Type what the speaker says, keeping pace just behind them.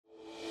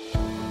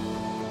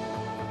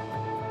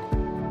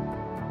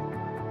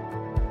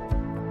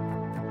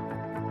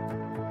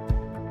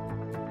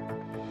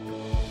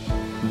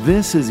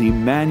This is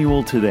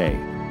Emmanuel Today,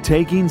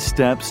 taking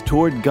steps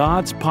toward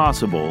God's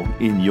possible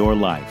in your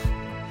life.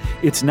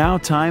 It's now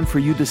time for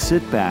you to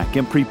sit back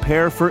and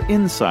prepare for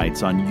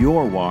insights on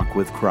your walk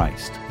with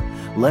Christ.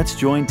 Let's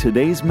join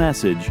today's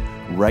message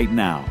right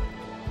now.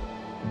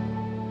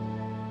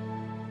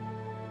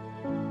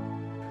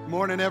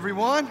 Morning,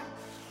 everyone.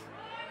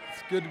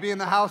 It's good to be in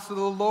the house of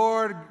the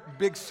Lord.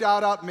 Big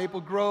shout out Maple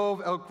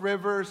Grove, Elk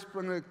River,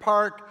 Spring Lake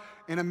Park,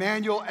 and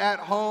Emmanuel at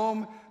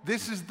home.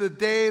 This is the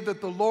day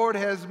that the Lord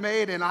has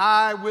made, and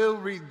I will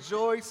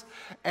rejoice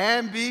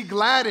and be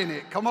glad in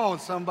it. Come on,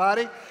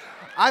 somebody.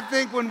 I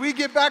think when we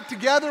get back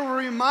together, we're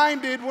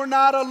reminded we're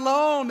not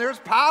alone. There's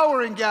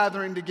power in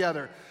gathering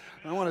together.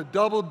 I want to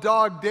double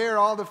dog dare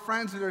all the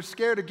friends that are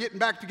scared of getting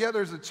back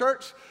together as a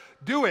church.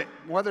 Do it,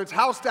 whether it's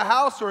house to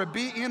house or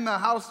be in the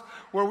house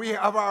where we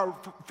have our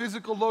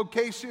physical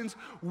locations.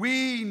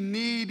 We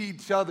need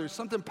each other.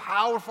 Something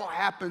powerful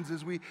happens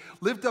as we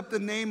lift up the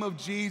name of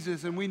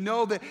Jesus and we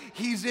know that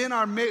He's in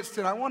our midst.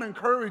 And I want to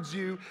encourage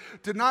you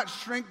to not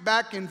shrink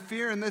back in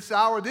fear in this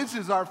hour. This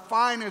is our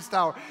finest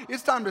hour.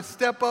 It's time to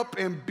step up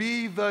and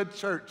be the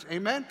church.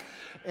 Amen?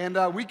 And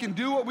we can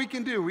do what we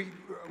can do.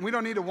 We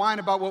don't need to whine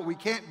about what we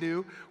can't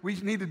do. We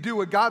need to do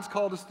what God's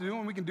called us to do,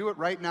 and we can do it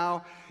right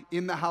now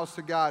in the house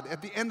of God.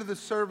 At the end of the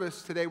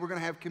service today, we're going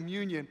to have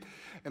communion.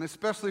 And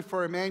especially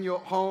for Emmanuel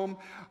at home,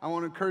 I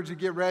want to encourage you to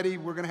get ready.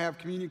 We're going to have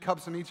communion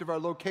cups in each of our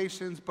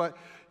locations, but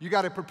you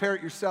got to prepare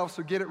it yourself,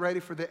 so get it ready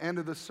for the end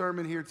of the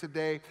sermon here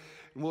today,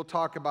 and we'll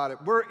talk about it.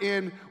 We're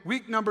in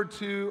week number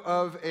 2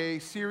 of a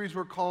series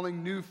we're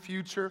calling New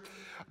Future.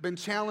 I've been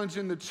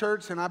challenging the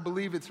church, and I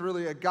believe it's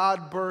really a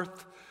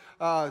God-birthed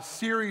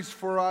series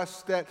for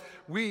us, that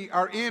we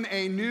are in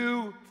a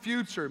new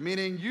future,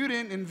 meaning you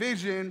didn't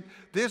envision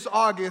this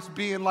August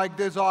being like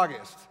this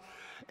August.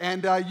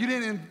 And you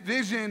didn't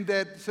envision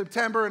that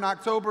September and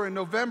October and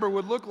November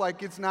would look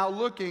like it's now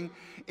looking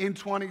in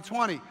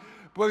 2020.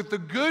 But the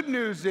good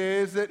news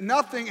is that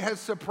nothing has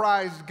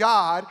surprised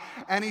God,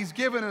 and He's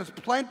given us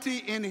plenty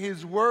in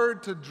His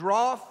Word to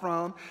draw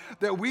from,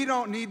 that we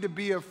don't need to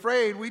be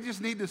afraid. We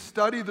just need to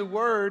study the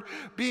Word,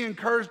 be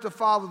encouraged to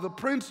follow the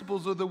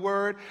principles of the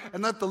Word,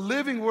 and let the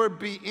living Word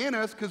be in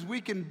us, because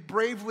we can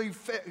bravely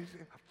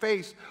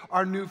face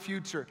our new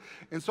future.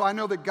 And so I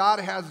know that God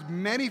has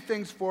many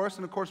things for us,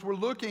 and of course we're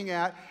looking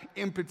at,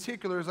 in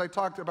particular, as I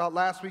talked about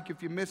last week,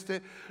 if you missed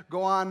it,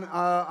 go on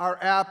our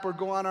app or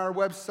go on our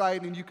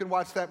website and you can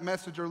watch that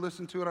message or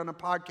listen to it on a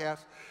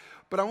podcast.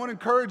 But I want to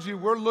encourage you,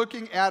 we're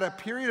looking at a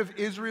period of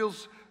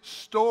Israel's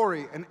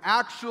story, an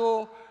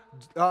actual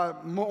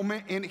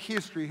moment in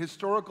history,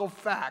 historical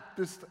fact.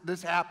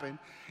 This happened.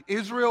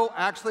 Israel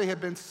actually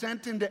had been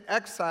sent into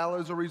exile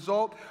as a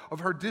result of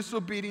her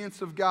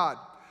disobedience of God.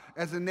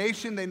 As a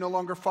nation, they no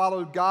longer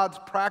followed God's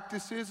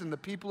practices, and the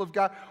people of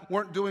God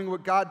weren't doing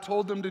what God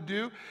told them to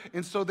do,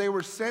 and so they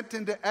were sent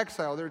into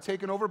exile. They were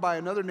taken over by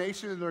another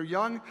nation, and their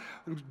young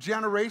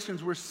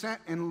generations were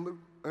sent and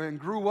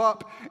grew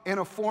up in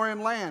a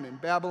foreign land, in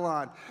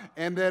Babylon.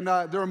 And then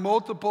there were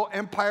multiple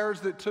empires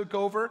that took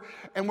over,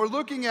 and we're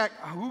looking at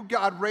who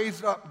God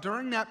raised up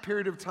during that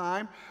period of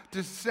time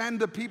to send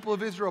the people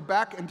of Israel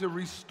back and to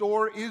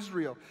restore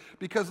Israel.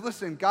 Because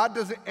listen, God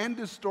doesn't end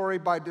a story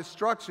by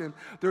destruction.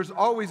 There's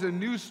always a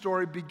new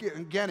story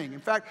beginning.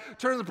 In fact,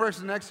 turn to the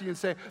person next to you and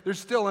say, there's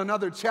still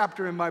another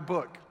chapter in my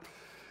book.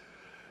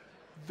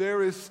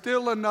 There is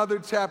still another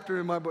chapter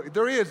in my book.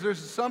 There's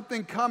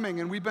something coming,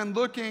 and we've been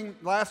looking,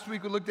 last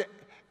week we looked at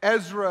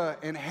Ezra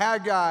and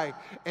Haggai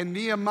and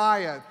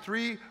Nehemiah,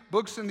 3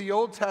 books in the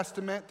Old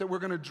Testament that we're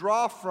going to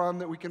draw from,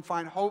 that we can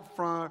find hope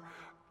from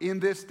in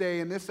this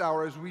day, in this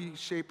hour, as we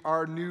shape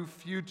our new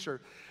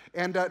future.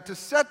 And to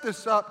set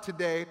this up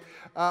today,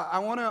 I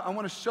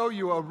want to show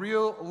you a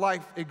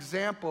real-life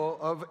example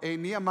of a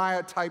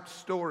Nehemiah-type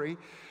story.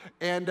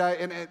 And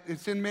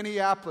it's in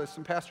Minneapolis.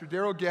 And Pastor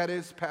Daryl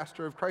Geddes,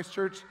 pastor of Christ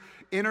Church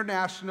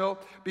International,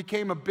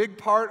 became a big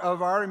part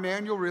of our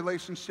Emmanuel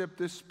relationship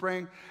this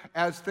spring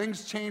as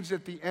things changed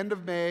at the end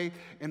of May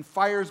and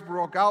fires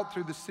broke out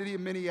through the city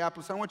of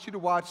Minneapolis. I want you to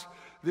watch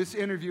this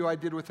interview I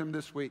did with him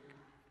this week.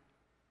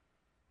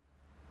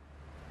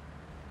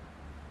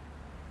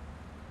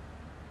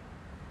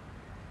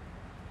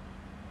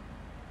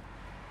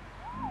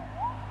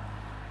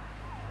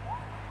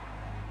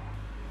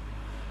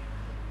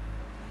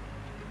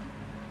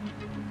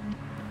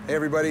 Hey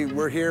everybody,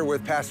 we're here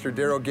with Pastor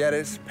Daryl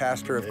Geddes,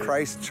 pastor of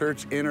Christ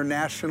Church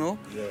International.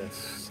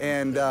 Yes.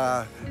 And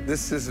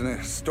this is an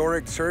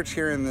historic church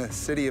here in the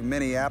city of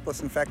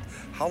Minneapolis. In fact,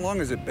 how long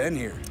has it been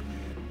here?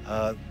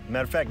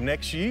 Matter of fact,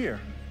 next year,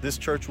 this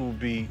church will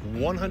be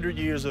 100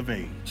 years of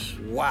age.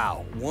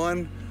 Wow,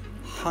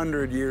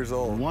 100 years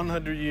old.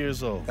 100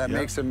 years old. That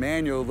makes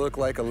Emmanuel look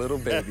like a little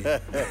baby.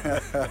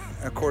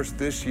 Of course,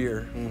 this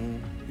year,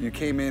 you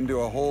came into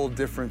a whole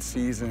different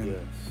season. Yes.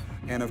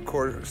 And of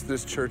course,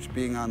 this church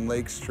being on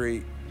Lake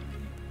Street,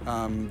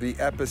 the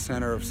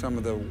epicenter of some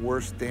of the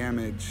worst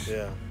damage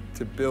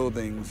to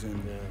buildings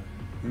and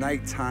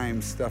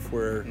nighttime stuff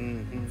where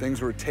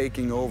things were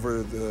taking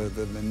over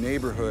the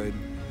neighborhood.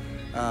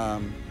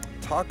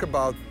 Talk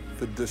about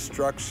the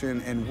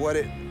destruction and what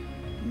it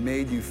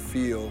made you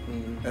feel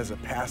as a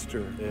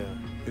pastor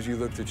as you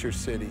looked at your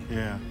city.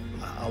 Yeah.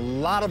 A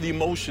lot of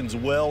emotions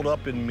welled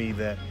up in me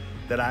that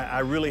I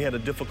really had a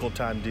difficult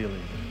time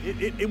dealing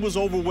with. It was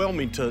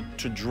overwhelming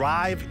to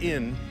drive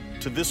in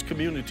to this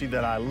community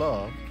that I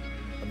love,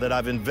 that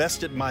I've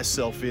invested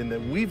myself in,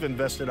 that we've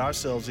invested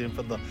ourselves in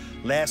for the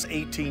last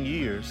 18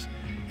 years,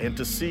 and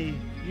to see,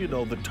 you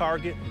know, the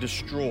Target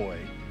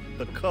destroyed,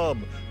 the Cub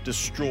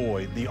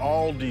destroyed, the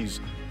Aldi's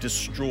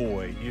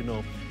destroyed, you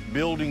know,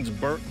 buildings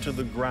burnt to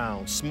the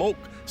ground, smoke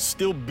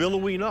still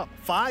billowing up,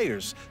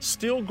 fires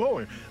still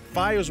going.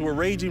 Fires were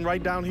raging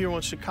right down here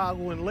on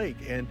Chicago and Lake,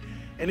 and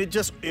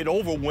it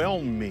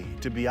overwhelmed me,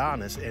 to be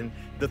honest. And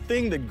the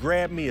thing that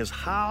grabbed me is,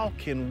 how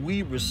can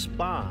we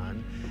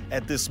respond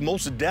at this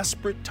most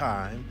desperate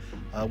time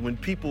when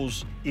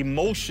people's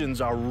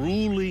emotions are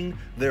ruling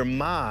their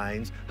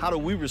minds? How do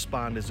we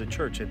respond as a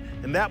church?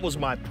 And that was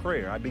my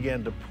prayer. I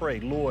began to pray,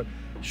 Lord,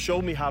 show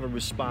me how to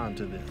respond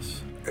to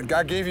this.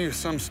 God gave you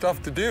some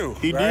stuff to do,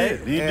 He right? did,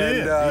 he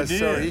did.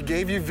 So he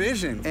gave you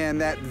vision.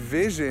 And that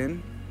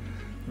vision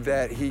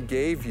that he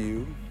gave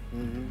you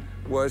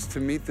was to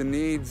meet the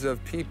needs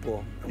of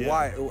people. Yeah.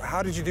 Why?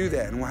 How did you do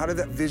that? And how did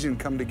that vision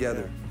come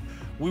together?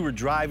 We were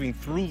driving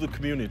through the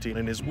community,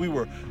 and as we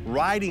were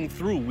riding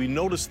through, we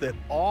noticed that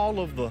all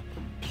of the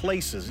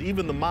places,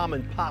 even the mom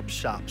and pop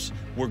shops,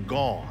 were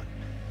gone.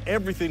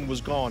 Everything was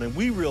gone, and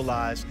we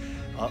realized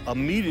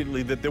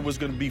immediately that there was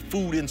going to be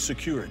food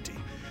insecurity.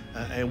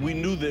 And we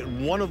knew that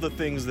one of the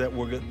things that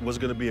was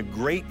going to be a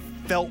great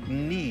felt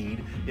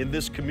need in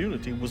this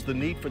community was the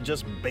need for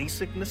just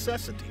basic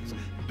necessities.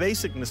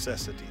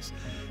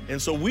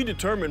 And so we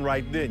determined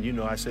right then, you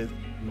know, I said,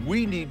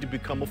 we need to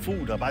become a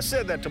food hub. I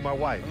said that to my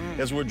wife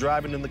as we're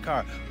driving in the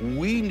car.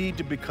 We need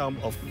to become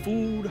a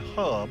food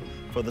hub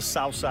for the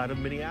south side of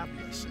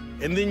Minneapolis.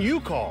 And then you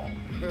called.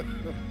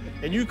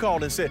 And you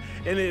called and said,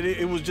 and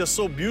it was just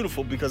so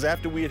beautiful, because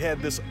after we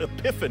had this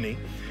epiphany,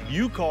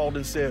 you called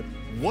and said,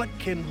 what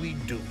can we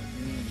do?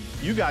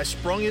 You guys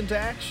sprung into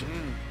action.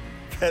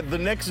 The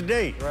next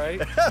day,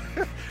 right?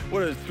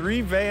 What are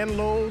 3 van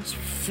loads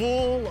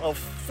full of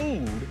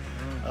food?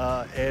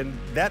 And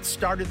that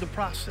started the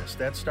process.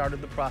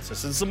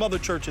 And some other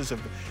churches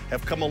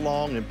have come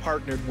along and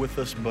partnered with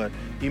us, but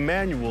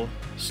Emmanuel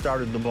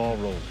started the ball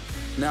rolling.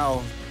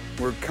 Now,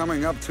 we're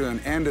coming up to an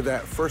end of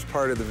that first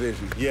part of the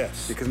vision.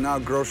 Yes. Because now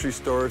grocery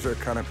stores are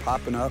kind of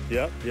popping up.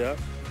 Yep.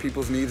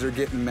 People's needs are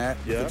getting met.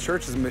 Yep. The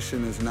church's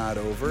mission is not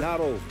over. Not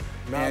over.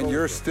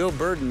 You're still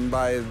burdened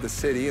by the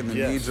city and the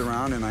needs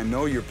around, and I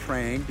know you're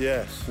praying.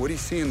 Yes. What do you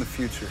see in the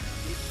future?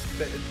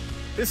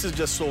 This is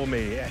just so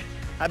amazing.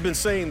 I've been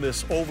saying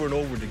this over and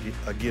over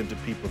again to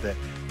people, that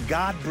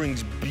God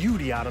brings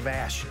beauty out of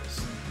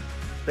ashes.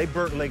 They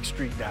burnt Lake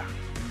Street down.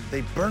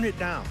 They burn it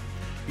down,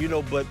 you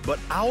know, but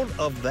out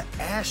of the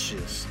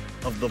ashes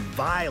of the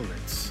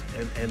violence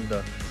and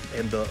the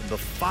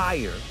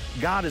fire,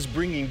 God is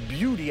bringing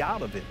beauty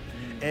out of it.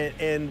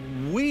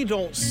 And we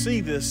don't see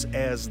this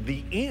as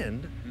the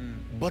end,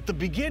 but the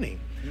beginning.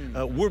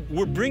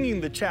 We're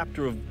bringing the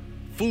chapter of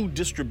food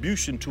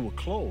distribution to a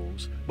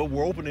close, but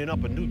we're opening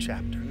up a new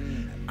chapter.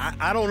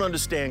 I don't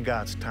understand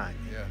God's timing,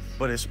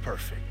 but it's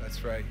perfect.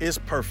 That's right. It's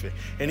perfect.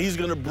 And he's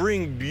going to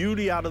bring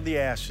beauty out of the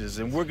ashes,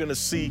 and we're going to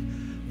see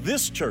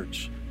this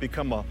church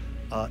become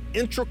an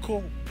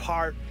integral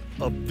part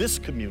of this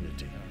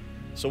community.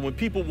 So when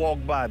people walk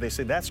by, they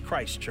say, that's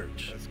Christ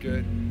Church. That's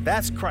good.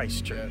 That's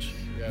Christ Church.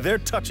 Yes. They're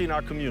touching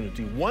our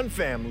community, one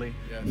family,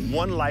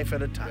 one life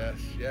at a time.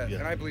 Yes.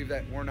 And I believe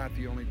that we're not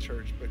the only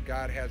church, but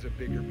God has a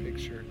bigger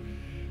picture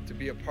to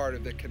be a part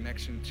of the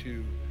connection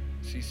to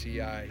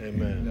CCI.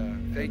 Amen.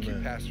 And, thank you,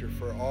 Pastor,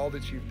 for all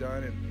that you've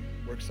done, and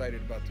we're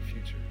excited about the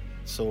future.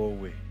 So are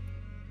we.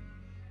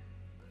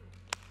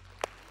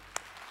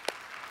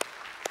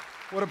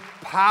 What a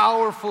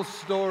powerful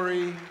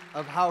story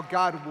of how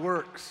God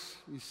works.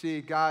 You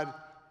see, God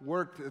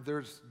worked,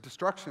 there's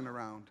destruction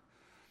around.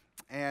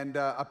 And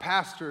a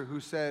pastor who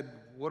said,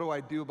 what do I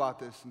do about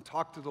this? And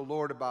talked to the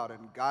Lord about it.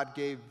 And God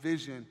gave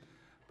vision.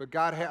 But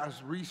God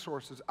has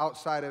resources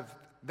outside of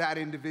that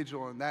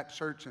individual and that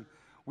church. And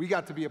we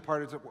got to be a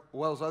part of it, as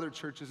well as other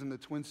churches in the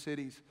Twin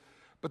Cities.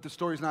 But the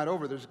story's not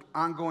over. There's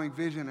ongoing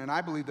vision. And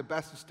I believe the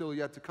best is still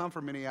yet to come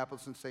for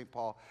Minneapolis and St.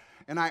 Paul.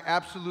 And I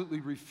absolutely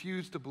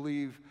refuse to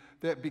believe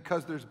that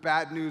because there's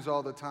bad news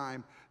all the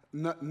time,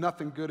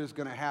 nothing good is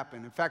going to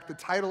happen. In fact, the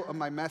title of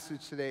my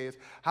message today is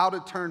How to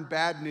Turn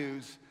Bad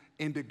News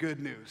into Good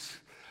News.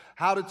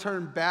 How to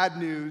turn bad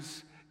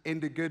news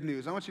into good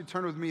news. I want you to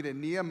turn with me to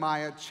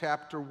Nehemiah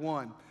chapter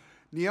 1.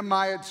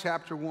 Nehemiah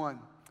chapter 1.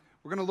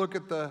 We're going to look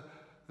at the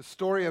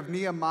story of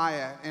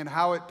Nehemiah and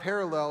how it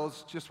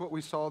parallels just what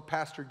we saw with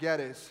Pastor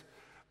Geddes,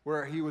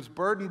 where he was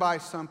burdened by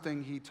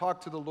something, he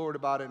talked to the Lord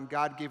about it, and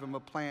God gave him a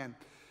plan.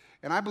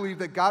 And I believe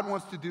that God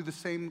wants to do the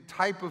same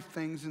type of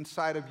things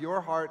inside of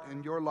your heart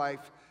and your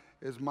life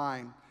as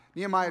mine.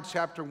 Nehemiah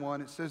chapter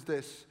 1, it says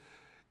this: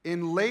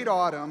 in late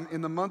autumn,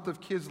 in the month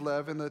of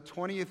Kislev, in the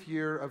 20th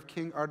year of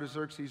King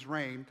Artaxerxes'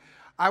 reign,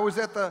 I was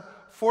at the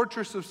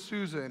fortress of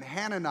Susa, and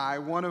Hanani,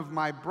 one of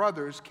my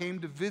brothers, came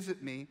to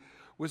visit me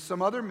with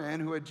some other men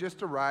who had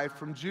just arrived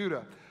from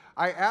Judah.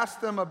 I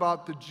asked them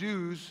about the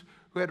Jews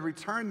who had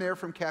returned there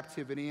from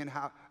captivity and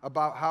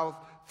about how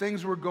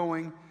things were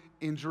going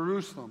in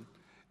Jerusalem.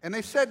 And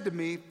they said to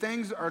me,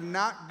 things are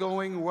not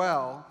going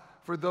well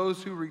for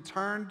those who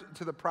returned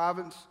to the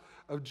province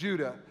of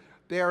Judah.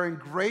 They are in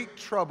great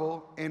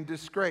trouble and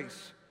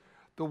disgrace.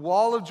 The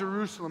wall of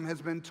Jerusalem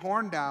has been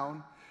torn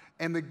down,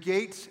 and the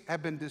gates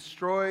have been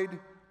destroyed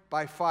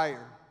by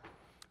fire.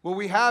 What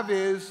we have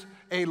is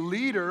a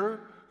leader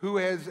who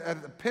is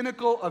at the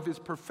pinnacle of his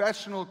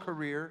professional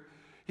career.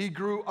 He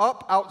grew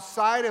up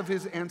outside of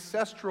his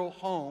ancestral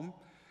home,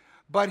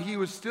 but he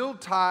was still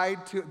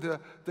tied to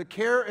the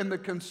care and the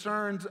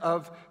concerns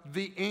of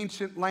the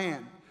ancient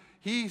land.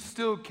 He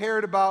still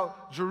cared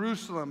about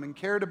Jerusalem and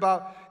cared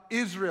about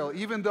Israel,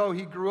 even though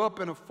he grew up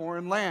in a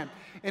foreign land.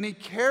 And he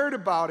cared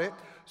about it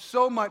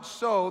so much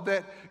so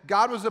that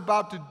God was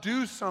about to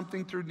do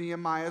something through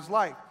Nehemiah's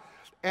life.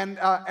 And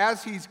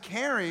as he's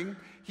caring,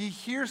 he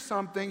hears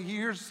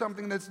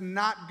something that's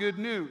not good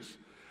news.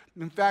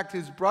 In fact,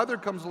 his brother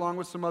comes along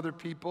with some other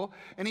people,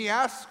 and he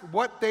asks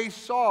what they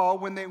saw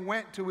when they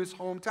went to his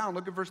hometown.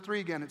 Look at verse 3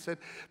 again. It said,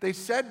 they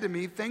said to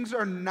me, things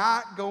are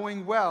not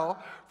going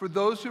well for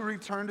those who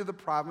return to the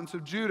province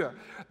of Judah.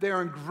 They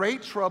are in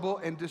great trouble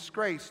and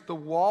disgrace. The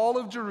wall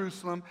of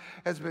Jerusalem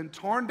has been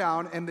torn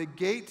down, and the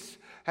gates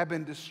have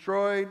been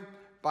destroyed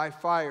by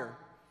fire.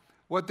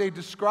 What they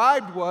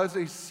described was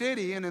a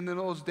city, and in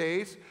those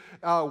days,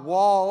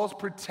 walls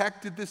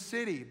protected the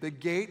city. The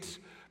gates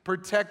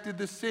protected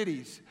the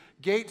cities.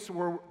 Gates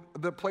were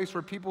the place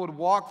where people would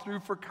walk through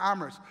for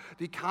commerce.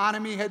 The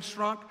economy had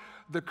shrunk.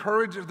 The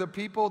courage of the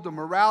people, the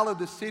morale of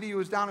the city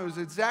was down. It was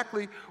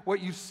exactly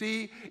what you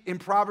see in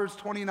Proverbs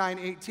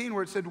 29:18,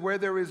 where it said, where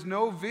there is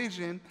no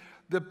vision,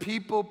 the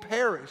people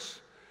perish.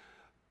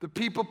 The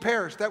people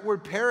perish. That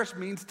word perish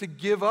means to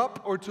give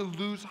up or to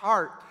lose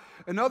heart.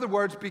 In other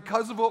words,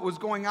 because of what was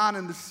going on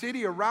in the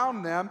city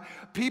around them,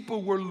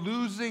 people were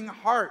losing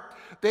heart.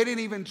 They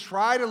didn't even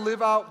try to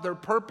live out their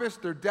purpose,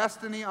 their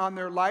destiny on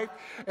their life.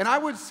 And I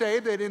would say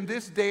that in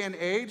this day and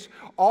age,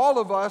 all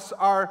of us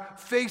are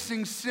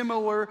facing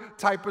similar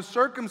type of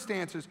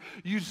circumstances.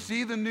 You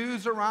see the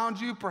news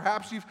around you.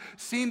 Perhaps you've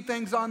seen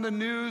things on the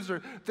news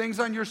or things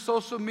on your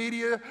social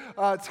media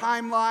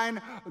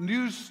timeline,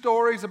 news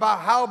stories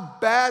about how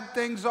bad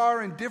things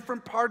are in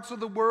different parts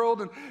of the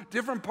world and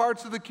different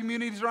parts of the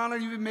communities around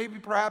you, maybe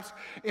perhaps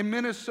in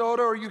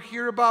Minnesota, or you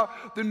hear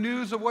about the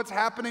news of what's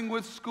happening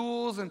with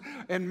schools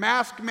and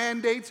mask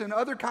mandates and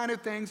other kind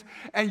of things,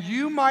 and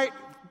you might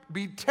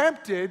be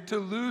tempted to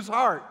lose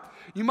heart.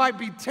 You might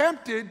be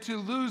tempted to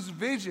lose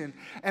vision.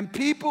 And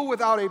people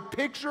without a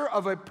picture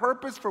of a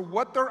purpose for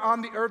what they're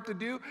on the earth to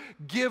do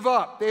give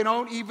up. They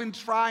don't even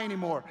try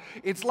anymore.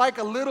 It's like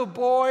a little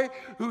boy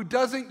who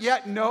doesn't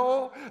yet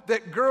know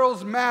that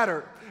girls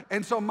matter.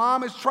 And so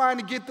mom is trying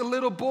to get the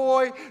little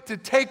boy to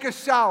take a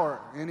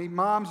shower. Any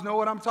moms know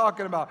what I'm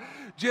talking about.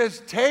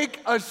 Just take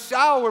a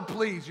shower,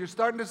 please. You're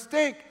starting to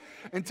stink.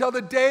 Until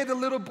the day the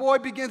little boy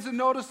begins to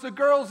notice the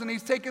girls, and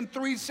he's taking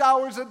 3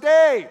 showers a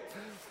day.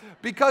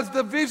 Because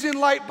the vision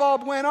light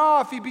bulb went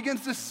off. He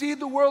begins to see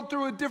the world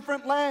through a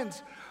different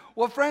lens.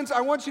 Well, friends,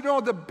 I want you to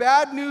know the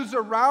bad news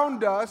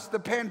around us, the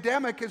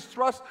pandemic, has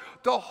thrust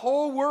the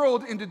whole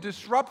world into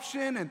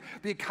disruption, and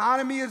the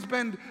economy has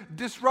been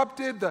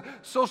disrupted, the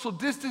social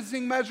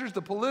distancing measures,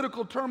 the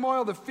political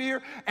turmoil, the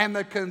fear, and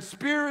the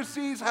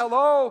conspiracies.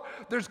 Hello,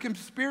 there's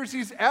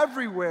conspiracies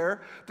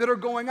everywhere that are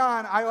going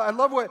on. I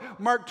love what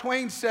Mark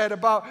Twain said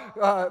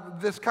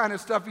about this kind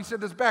of stuff. He said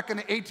this back in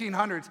the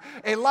 1800s.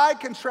 A lie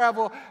can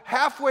travel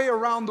halfway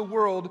around the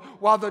world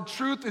while the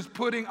truth is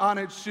putting on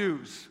its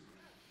shoes.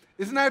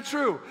 Isn't that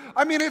true?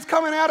 I mean, it's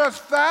coming at us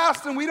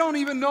fast, and we don't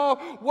even know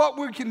what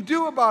we can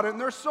do about it. And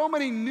there's so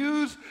many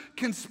news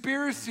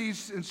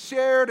conspiracies and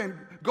shared and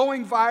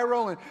going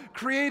viral and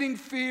creating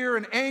fear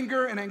and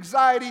anger and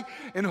anxiety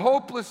and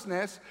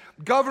hopelessness.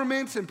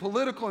 Governments and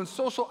political and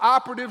social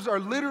operatives are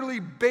literally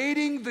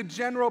baiting the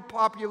general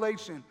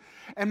population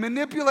and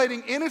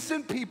manipulating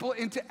innocent people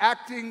into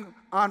acting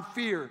on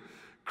fear.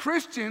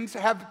 Christians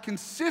have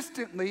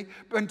consistently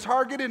been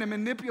targeted and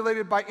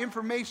manipulated by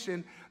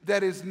information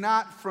that is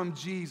not from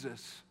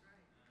Jesus.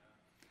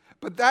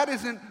 But that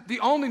isn't the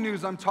only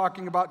news I'm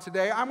talking about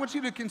today. I want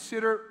you to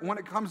consider, when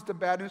it comes to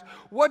bad news,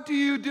 what do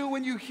you do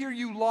when you hear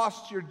you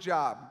lost your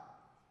job?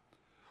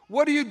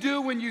 What do you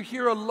do when you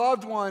hear a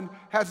loved one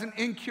has an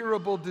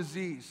incurable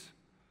disease?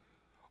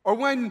 Or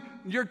when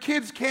your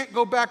kids can't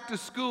go back to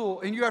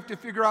school and you have to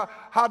figure out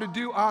how to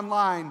do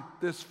online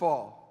this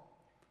fall?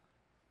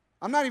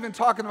 I'm not even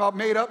talking about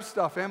made-up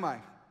stuff, am I?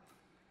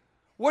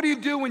 What do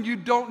you do when you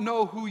don't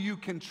know who you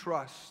can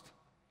trust?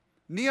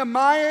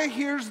 Nehemiah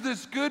hears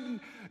this good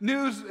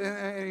news,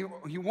 and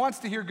he wants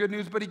to hear good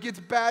news, but he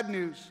gets bad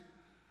news.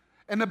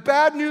 And the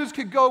bad news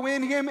could go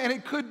in him, and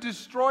it could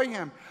destroy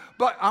him.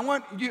 But I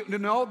want you to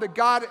know that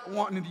God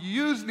wanted to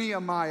use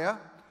Nehemiah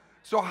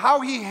So how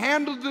he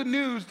handled the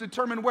news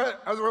determined whether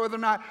or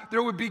not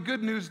there would be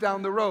good news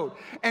down the road.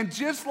 And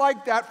just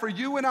like that for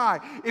you and I,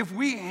 if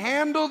we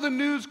handle the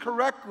news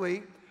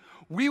correctly,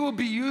 we will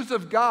be used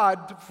of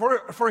God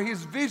for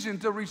his vision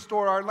to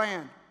restore our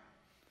land.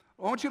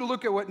 I want you to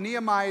look at what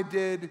Nehemiah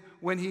did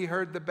when he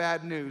heard the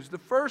bad news. The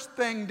first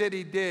thing that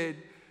he did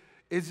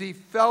is he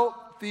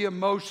felt the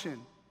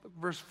emotion. Look,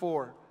 verse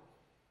 4.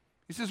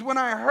 He says, when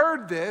I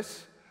heard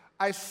this,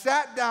 I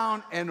sat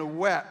down and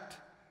wept.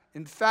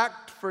 In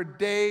fact, for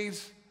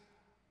days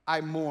I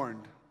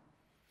mourned.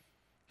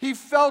 He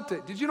felt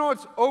it. Did you know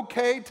it's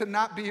okay to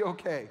not be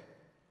okay?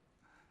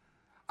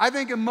 I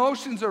think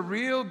emotions are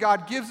real.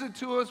 God gives it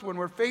to us when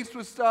we're faced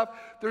with stuff.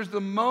 There's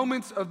the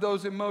moments of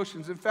those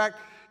emotions. In fact,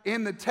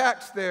 in the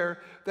text there,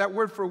 that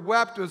word for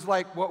wept was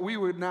like what we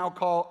would now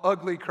call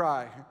ugly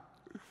cry.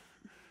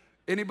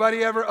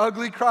 Anybody ever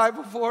ugly cry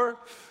before?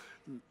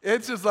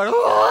 It's just like,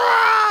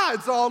 ah!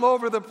 It's all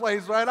over the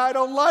place, right? I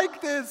don't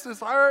like this. This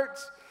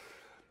hurts.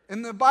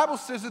 And the Bible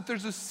says that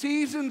there's a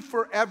season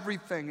for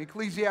everything.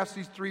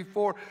 Ecclesiastes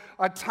 3:4,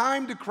 a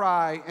time to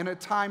cry and a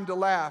time to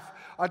laugh,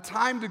 a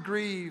time to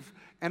grieve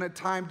and a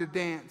time to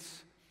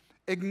dance.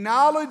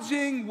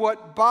 Acknowledging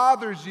what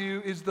bothers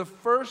you is the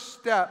first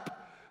step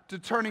to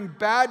turning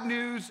bad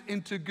news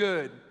into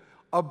good,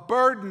 a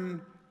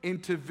burden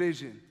into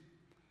vision.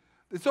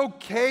 It's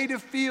okay to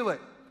feel it.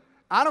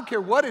 I don't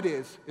care what it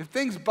is. If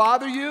things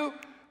bother you,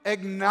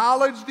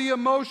 acknowledge the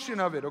emotion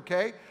of it,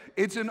 okay?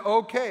 It's an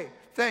okay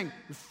thing.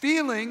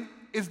 Feeling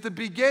is the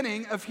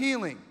beginning of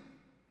healing.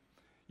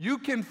 You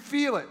can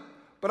feel it.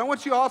 But I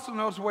want you also to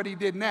notice what he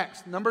did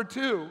next. Number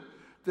 2,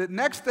 the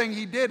next thing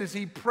he did is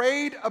he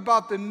prayed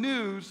about the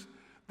news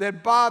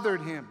that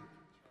bothered him.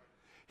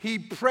 He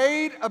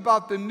prayed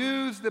about the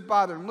news that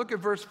bothered him. Look at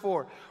verse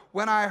 4.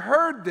 When I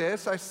heard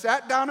this, I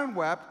sat down and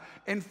wept.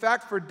 In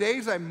fact, for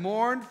days I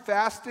mourned,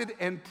 fasted,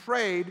 and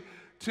prayed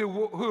to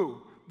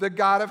who? The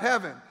God of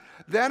heaven.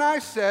 Then I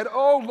said,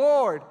 "O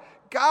Lord,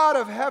 God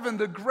of heaven,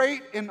 the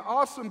great and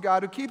awesome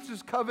God who keeps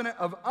his covenant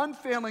of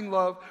unfailing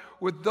love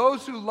with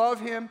those who love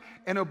him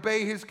and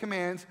obey his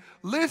commands,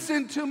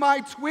 listen to my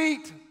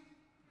tweet.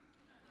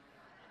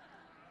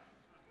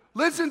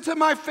 Listen to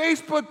my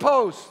Facebook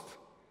post."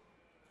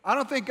 I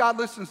don't think God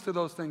listens to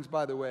those things,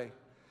 by the way.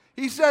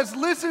 He says,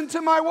 listen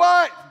to my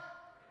what?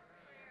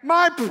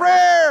 My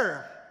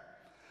prayer.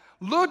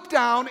 Look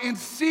down and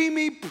see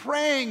me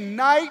praying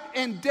night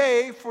and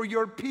day for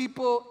your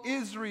people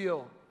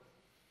Israel.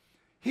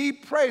 He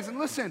prays. And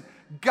listen,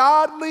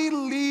 godly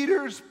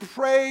leaders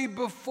pray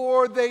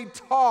before they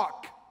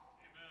talk.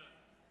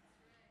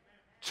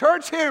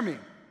 Church, hear me.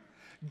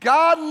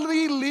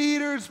 Godly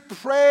leaders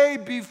pray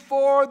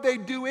before they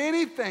do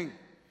anything.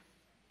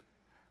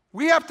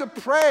 We have to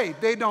pray.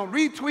 They don't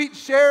retweet,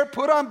 share,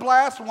 put on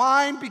blast,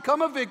 whine,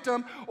 become a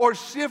victim, or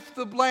shift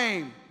the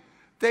blame.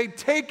 They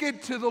take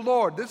it to the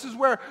Lord. This is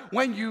where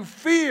when you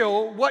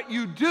feel, what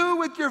you do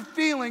with your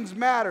feelings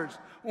matters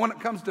when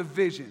it comes to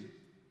vision.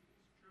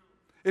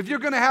 If you're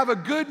going to have a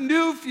good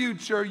new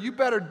future, you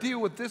better deal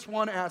with this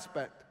one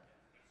aspect.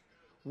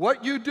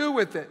 What you do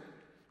with it.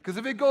 Because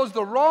if it goes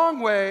the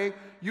wrong way,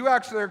 you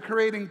actually are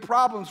creating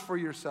problems for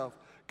yourself.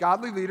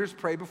 Godly leaders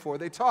pray before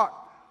they talk.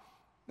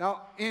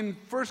 Now, in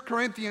 1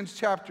 Corinthians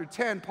chapter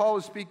 10, Paul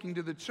is speaking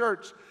to the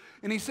church,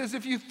 and he says,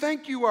 if you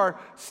think you are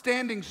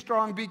standing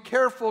strong, be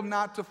careful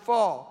not to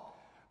fall.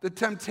 The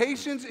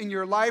temptations in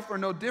your life are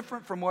no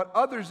different from what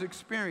others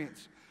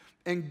experience.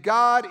 And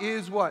God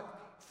is what?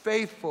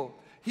 Faithful.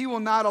 He will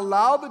not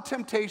allow the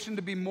temptation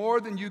to be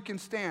more than you can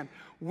stand.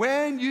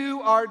 When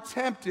you are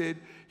tempted,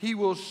 he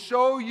will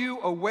show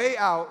you a way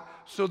out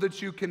so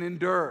that you can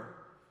endure.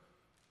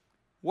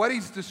 What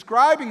he's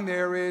describing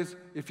there is,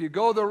 if you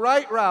go the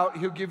right route,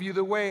 he'll give you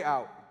the way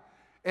out.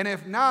 And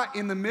if not,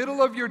 in the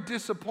middle of your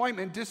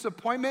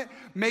disappointment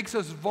makes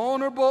us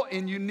vulnerable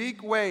in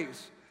unique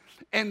ways.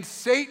 And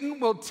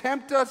Satan will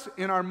tempt us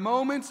in our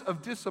moments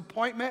of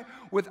disappointment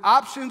with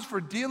options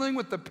for dealing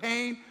with the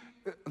pain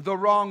the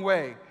wrong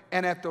way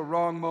and at the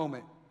wrong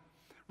moment.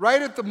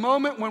 Right at the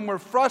moment when we're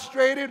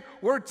frustrated,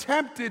 we're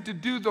tempted to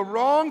do the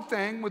wrong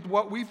thing with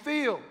what we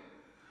feel.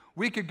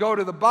 We could go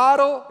to the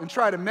bottle and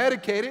try to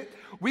medicate it.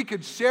 We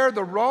could share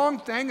the wrong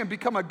thing and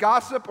become a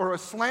gossip or a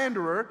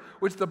slanderer,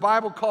 which the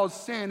Bible calls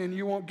sin, and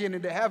you won't get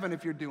into heaven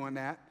if you're doing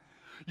that.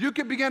 You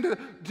could begin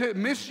to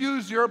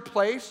misuse your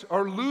place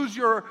or lose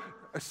your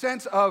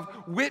sense of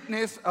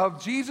witness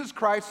of Jesus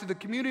Christ to the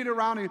community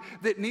around you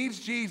that needs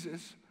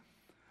Jesus.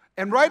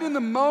 And right in the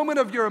moment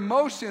of your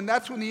emotion,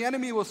 that's when the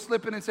enemy will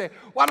slip in and say,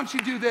 why don't you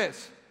do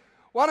this?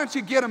 Why don't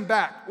you get them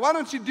back? Why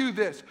don't you do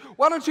this?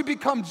 Why don't you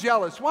become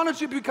jealous? Why don't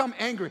you become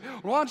angry?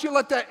 Why don't you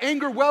let that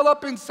anger well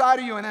up inside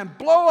of you and then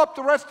blow up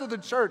the rest of the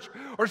church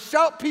or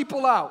shout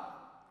people out?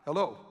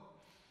 Hello.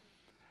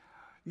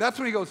 That's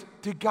when he goes,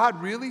 did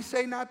God really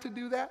say not to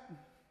do that?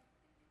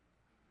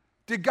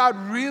 Did God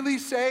really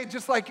say,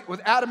 just like with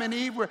Adam and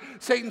Eve, where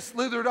Satan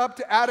slithered up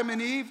to Adam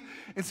and Eve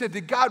and said,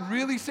 did God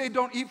really say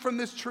don't eat from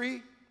this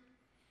tree?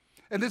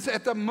 And this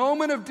at the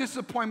moment of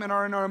disappointment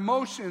are in our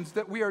emotions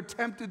that we are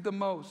tempted the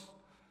most.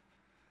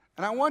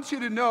 And I want you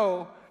to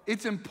know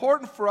it's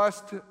important for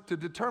us to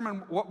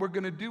determine what we're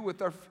going to do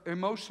with our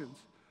emotions.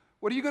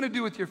 What are you going to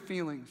do with your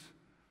feelings?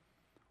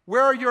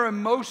 Where are your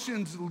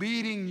emotions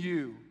leading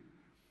you?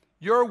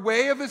 Your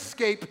way of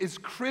escape is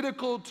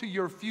critical to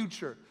your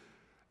future.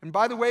 And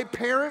by the way,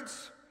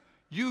 parents,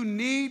 you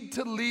need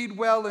to lead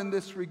well in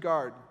this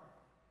regard.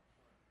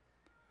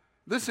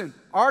 Listen,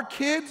 our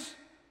kids,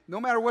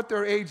 no matter what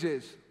their age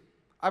is,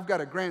 I've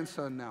got a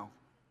grandson now.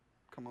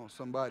 Come on,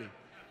 somebody.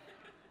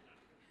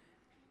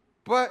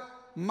 But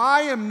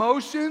my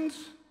emotions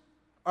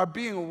are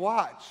being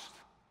watched.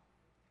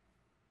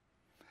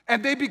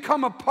 And they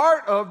become a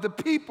part of the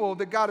people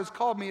that God has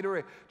called me to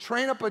raise.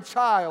 Train up a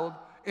child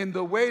in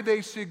the way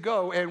they should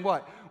go, and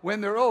what? When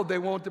they're old, they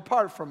won't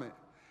depart from it.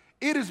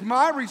 It is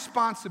my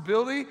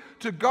responsibility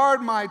to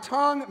guard my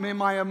tongue and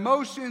my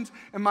emotions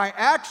and my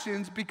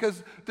actions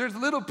because there's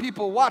little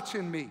people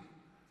watching me.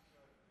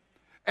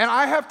 And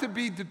I have to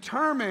be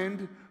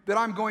determined that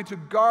I'm going to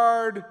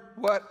guard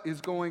what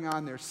is going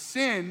on there.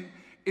 Sin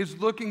is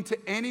looking to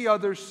any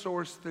other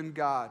source than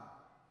God.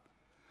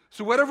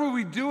 So whatever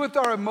we do with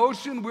our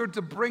emotion, we're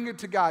to bring it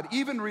to God.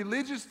 Even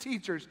religious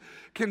teachers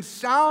can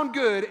sound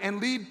good and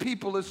lead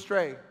people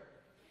astray.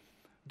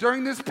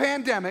 During this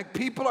pandemic,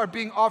 people are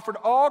being offered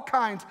all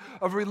kinds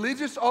of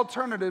religious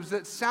alternatives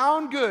that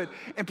sound good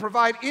and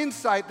provide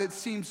insight that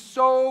seems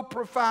so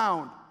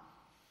profound.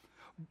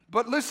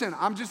 But listen,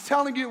 I'm just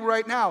telling you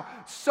right now,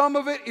 some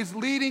of it is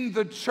leading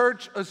the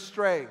church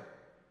astray.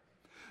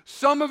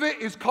 Some of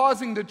it is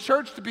causing the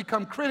church to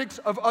become critics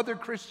of other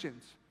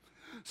Christians.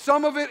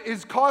 Some of it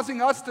is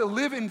causing us to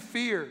live in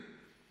fear.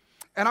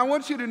 And I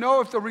want you to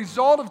know, if the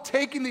result of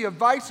taking the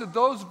advice of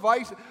those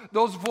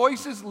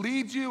voices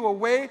leads you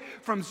away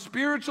from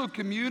spiritual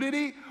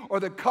community or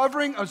the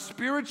covering of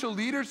spiritual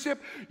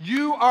leadership,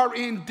 you are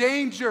in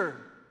danger.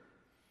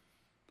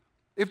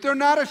 If they're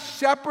not a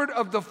shepherd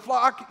of the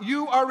flock,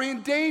 you are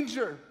in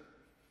danger.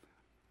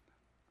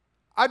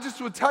 I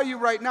just would tell you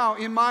right now,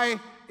 in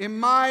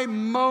my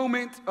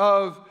moment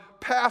of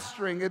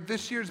pastoring,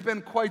 this year's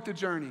been quite the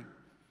journey.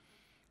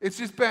 It's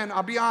just been,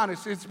 I'll be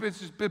honest, it's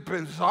just been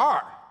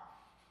bizarre.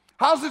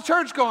 How's the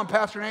church going,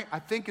 Pastor Nate? I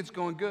think it's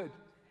going good.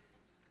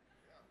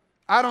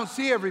 I don't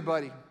see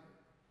everybody.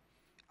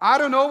 I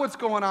don't know what's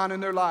going on in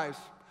their lives.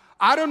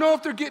 I don't know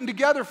if they're getting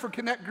together for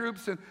connect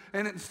groups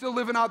and still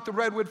living out the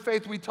Redwood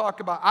faith we talk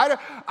about.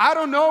 I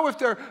don't know if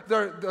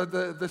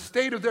the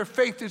state of their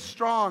faith is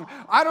strong.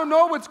 I don't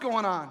know what's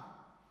going on.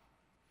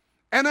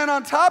 And then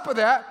on top of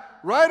that,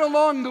 right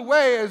along the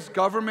way, as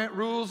government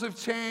rules have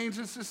changed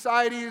and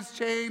society has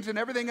changed and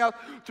everything else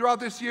throughout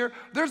this year,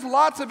 there's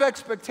lots of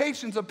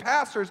expectations of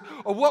pastors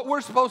of what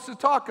we're supposed to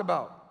talk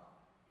about.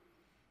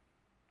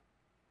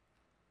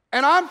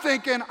 And I'm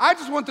thinking, I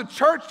just want the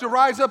church to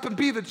rise up and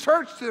be the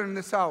church during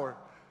this hour.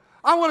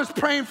 I want us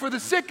praying for the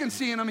sick and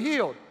seeing them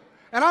healed.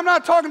 And I'm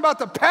not talking about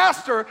the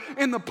pastor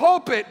in the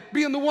pulpit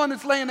being the one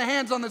that's laying the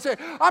hands on the sick.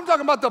 I'm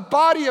talking about the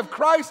body of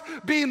Christ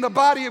being the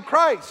body of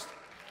Christ.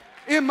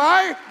 In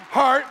my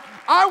heart,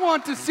 I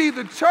want to see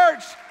the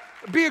church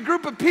be a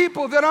group of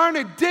people that aren't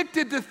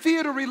addicted to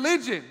theater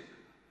religion.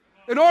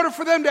 In order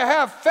for them to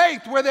have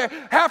faith, where they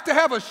have to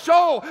have a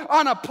show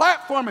on a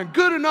platform and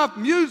good enough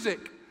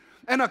music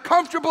and a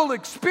comfortable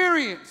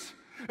experience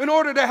in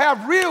order to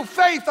have real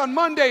faith on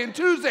Monday and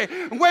Tuesday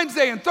and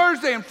Wednesday and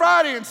Thursday and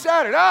Friday and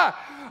Saturday.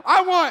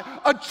 I want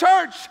a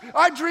church,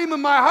 I dream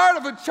in my heart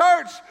of a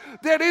church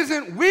that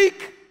isn't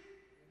weak,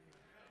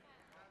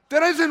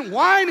 that isn't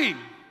whining,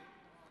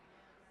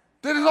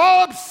 that is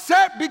all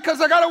upset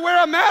because I got to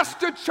wear a mask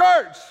to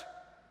church.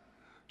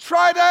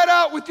 Try that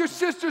out with your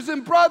sisters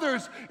and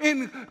brothers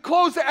in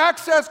closed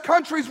access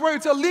countries where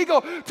it's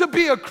illegal to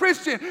be a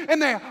Christian,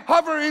 and they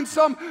hover in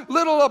some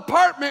little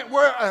apartment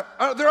where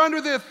they're under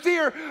the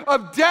fear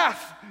of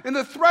death and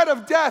the threat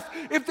of death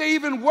if they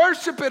even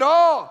worship at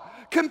all.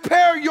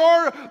 Compare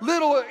your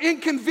little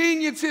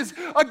inconveniences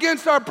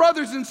against our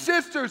brothers and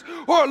sisters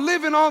who are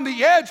living on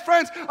the edge.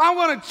 Friends, I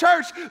want a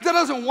church that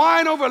doesn't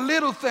whine over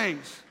little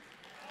things.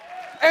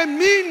 And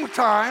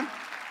meantime,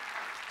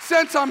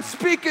 since I'm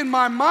speaking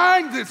my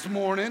mind this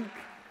morning,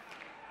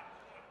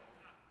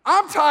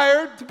 I'm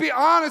tired, to be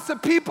honest,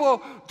 of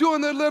people doing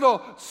their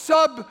little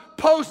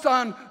sub-post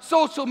on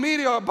social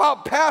media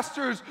about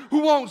pastors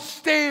who won't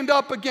stand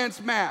up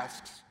against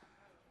masks.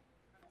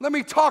 Let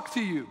me talk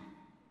to you.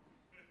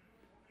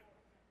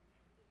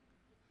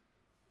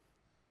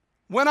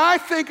 When I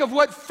think of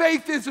what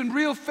faith is and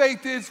real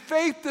faith is,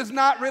 faith does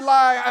not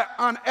rely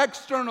on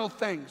external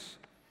things.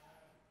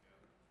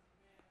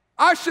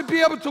 I should be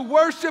able to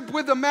worship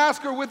with a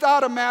mask or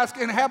without a mask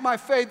and have my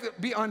faith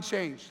be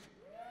unchanged.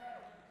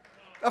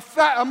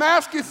 A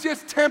mask is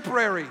just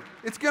temporary.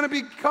 It's going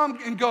to come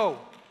and go.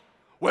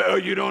 Well,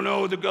 you don't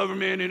know the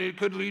government and it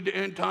could lead to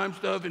end time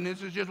stuff and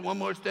this is just one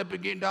more step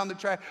of getting down the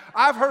track.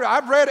 I've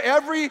read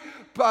every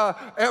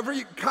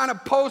kind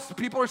of post.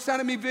 People are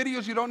sending me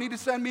videos. You don't need to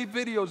send me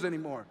videos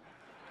anymore.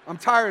 I'm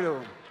tired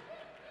of them.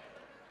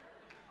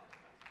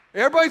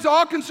 Everybody's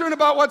all concerned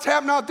about what's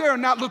happening out there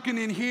and not looking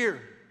in here.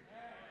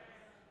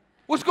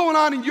 What's going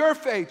on in your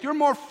faith? You're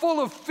more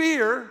full of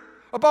fear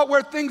about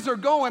where things are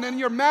going, and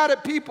you're mad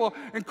at people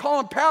and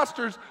calling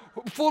pastors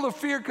full of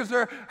fear because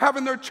they're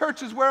having their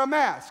churches wear a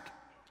mask.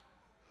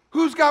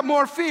 Who's got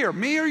more fear,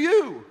 me or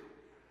you?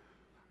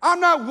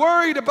 I'm not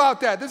worried about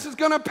that. This is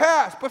going to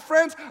pass. But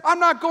friends, I'm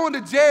not going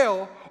to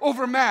jail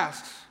over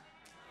masks.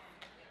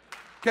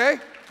 Okay?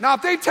 Now,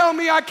 if they tell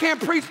me I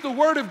can't preach the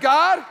word of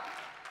God,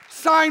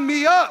 sign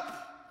me up.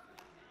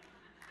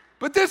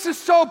 But this is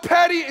so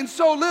petty and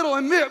so little.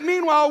 And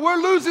meanwhile, we're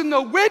losing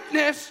the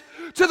witness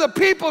to the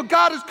people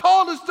God has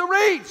called us to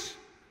reach.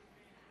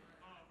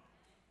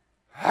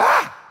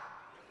 I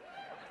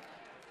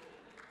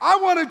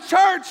want a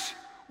church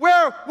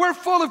where we're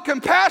full of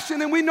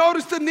compassion and we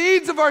notice the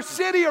needs of our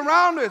city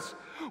around us.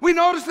 We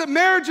notice that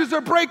marriages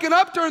are breaking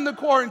up during the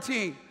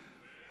quarantine.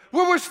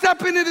 Where we're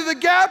stepping into the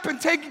gap and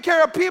taking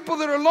care of people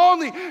that are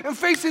lonely and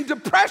facing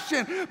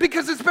depression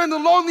because it's been the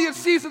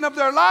loneliest season of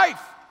their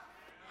life.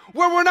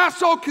 Where we're not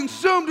so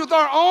consumed with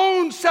our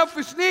own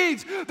selfish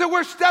needs that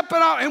we're stepping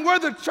out and we're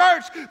the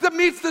church that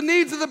meets the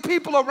needs of the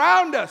people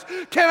around us.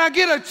 Can I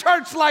get a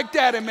church like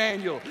that,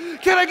 Emmanuel?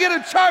 Can I get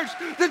a church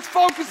that's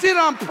focusing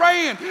on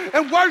praying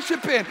and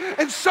worshiping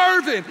and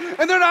serving,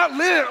 and they're not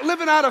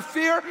living out of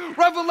fear?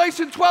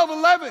 Revelation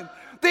 12:11,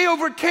 they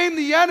overcame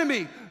the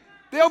enemy.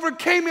 They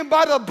overcame him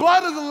by the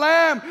blood of the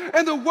Lamb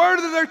and the word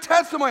of their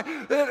testimony.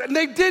 And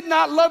they did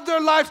not love their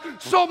lives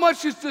so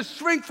much as to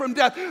shrink from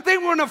death. They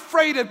weren't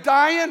afraid of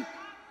dying.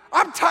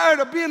 I'm tired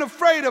of being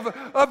afraid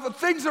of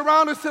things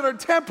around us that are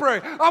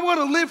temporary. I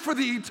want to live for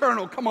the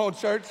eternal. Come on,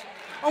 church.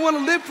 I want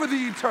to live for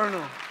the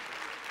eternal.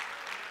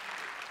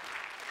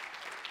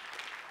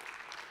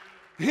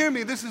 Hear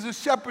me, this is a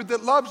shepherd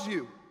that loves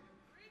you.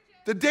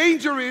 The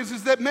danger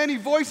is that many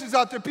voices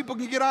out there, people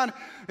can get on,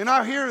 and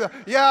I hear,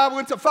 I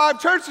went to 5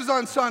 churches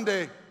on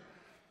Sunday.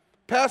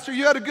 Pastor,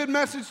 you had a good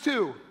message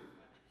too.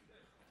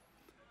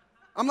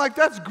 I'm like,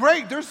 that's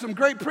great. There's some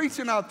great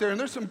preaching out there, and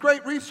there's some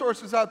great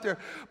resources out there.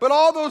 But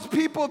all those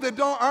people that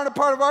aren't a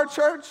part of our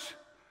church,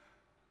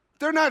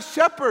 they're not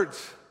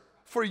shepherds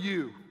for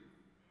you.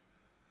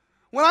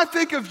 When I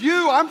think of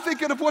you, I'm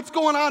thinking of what's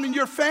going on in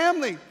your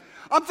family.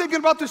 I'm thinking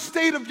about the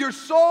state of your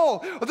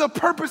soul, the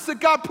purpose that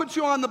God put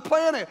you on the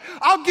planet.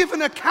 I'll give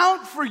an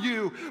account for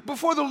you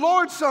before the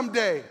Lord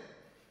someday.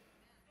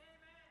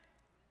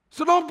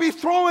 So don't be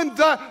throwing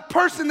the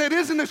person that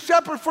isn't a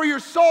shepherd for your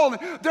soul,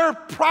 their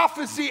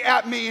prophecy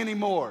at me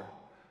anymore.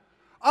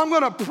 I'm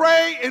going to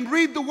pray and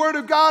read the Word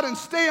of God and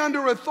stay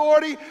under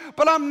authority,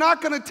 but I'm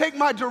not going to take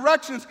my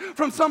directions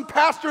from some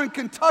pastor in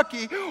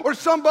Kentucky or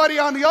somebody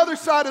on the other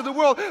side of the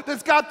world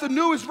that's got the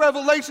newest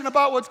revelation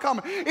about what's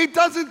coming. It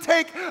doesn't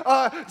take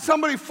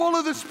somebody full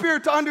of the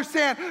Spirit to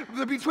understand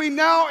that between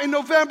now and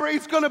November,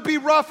 it's going to be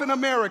rough in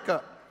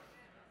America.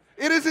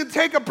 It doesn't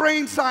take a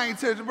brain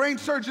scientist, a brain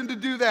surgeon to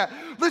do that.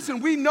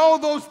 Listen, we know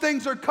those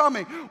things are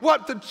coming.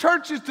 What the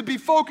church is to be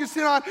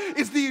focusing on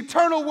is the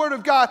eternal Word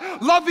of God,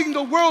 loving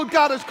the world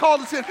God has called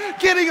us in,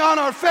 getting on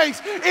our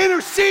face,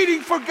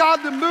 interceding for God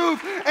to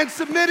move, and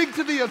submitting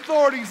to the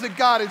authorities that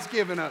God has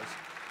given us.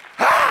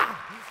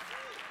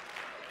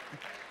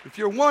 If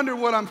you're wondering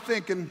what I'm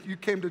thinking, you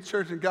came to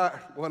church and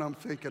got what I'm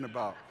thinking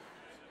about.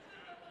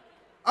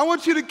 I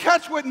want you to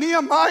catch what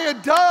Nehemiah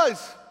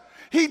does.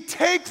 He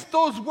takes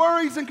those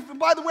worries, and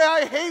by the way,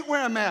 I hate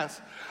wearing masks.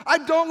 I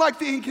don't like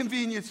the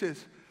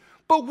inconveniences.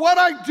 But what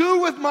I do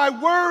with my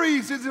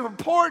worries is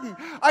important.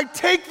 I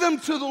take them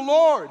to the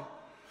Lord.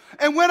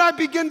 And when I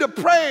begin to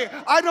pray,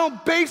 I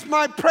don't base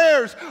my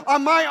prayers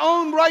on my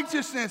own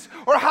righteousness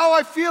or how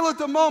I feel at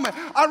the moment.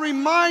 I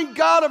remind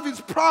God of His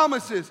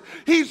promises.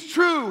 He's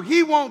true.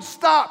 He won't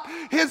stop.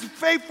 His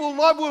faithful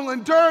love will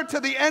endure to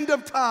the end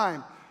of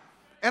time.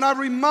 And I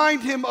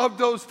remind him of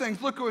those things.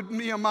 Look at what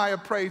Nehemiah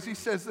prays. He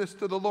says this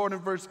to the Lord in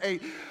verse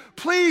 8.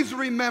 Please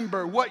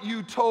remember what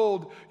you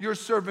told your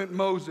servant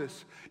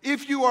Moses.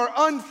 If you are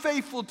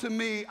unfaithful to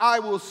me, I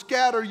will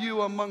scatter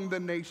you among the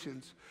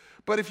nations.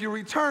 But if you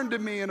return to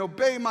me and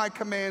obey my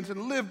commands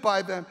and live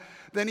by them,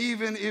 then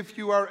even if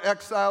you are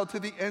exiled to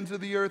the ends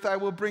of the earth, I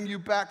will bring you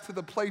back to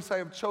the place I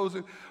have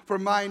chosen for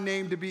my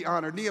name to be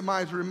honored.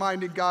 Nehemiah is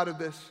reminding God of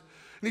this.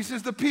 And he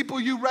says, the people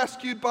you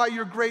rescued by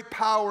your great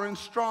power and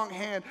strong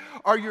hand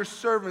are your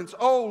servants.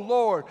 Oh,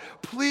 Lord,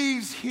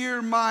 please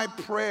hear my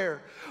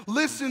prayer.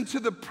 Listen to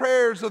the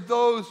prayers of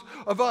those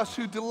of us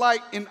who delight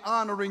in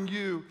honoring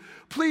you.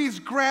 Please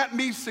grant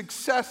me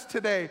success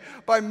today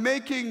by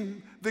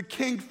making the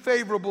king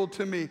favorable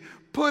to me.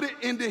 Put it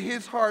into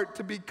his heart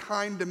to be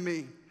kind to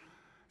me.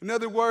 In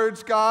other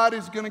words, God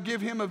is going to give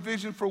him a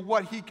vision for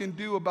what he can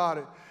do about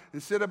it.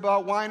 Instead of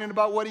whining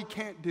about what he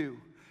can't do.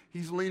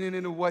 He's leaning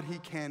into what he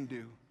can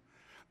do.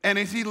 And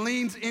as he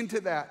leans into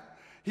that,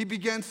 he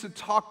begins to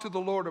talk to the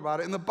Lord about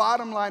it. And the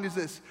bottom line is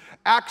this: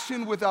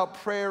 action without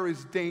prayer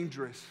is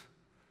dangerous.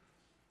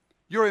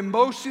 Your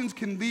emotions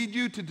can lead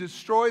you to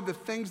destroy the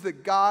things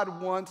that God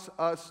wants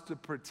us to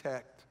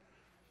protect.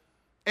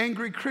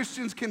 Angry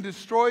Christians can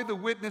destroy the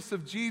witness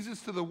of Jesus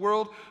to the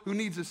world who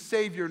needs a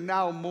Savior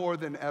now more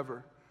than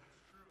ever.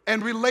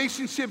 And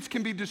relationships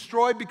can be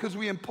destroyed because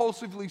we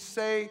impulsively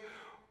say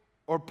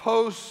or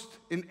post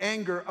in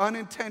anger,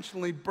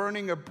 unintentionally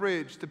burning a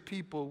bridge to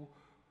people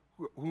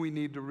who we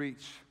need to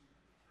reach.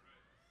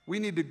 We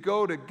need to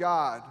go to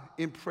God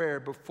in prayer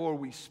before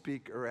we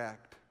speak or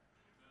act.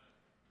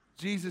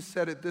 Jesus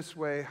said it this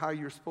way, how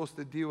you're supposed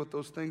to deal with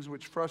those things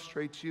which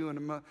frustrate you.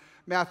 In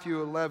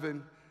Matthew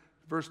 11,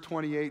 verse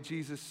 28,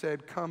 Jesus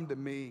said, "Come to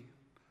me,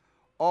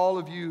 all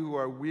of you who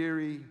are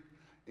weary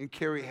and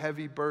carry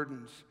heavy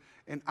burdens,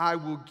 and I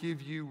will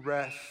give you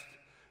rest.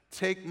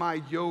 Take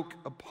my yoke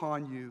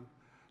upon you.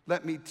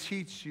 Let me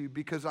teach you,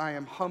 because I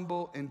am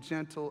humble and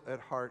gentle at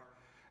heart,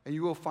 and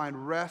you will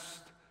find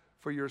rest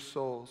for your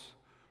souls.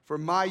 For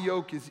my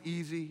yoke is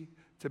easy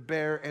to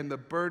bear, and the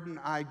burden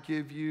I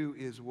give you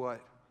is"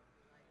 what?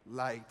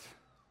 Light.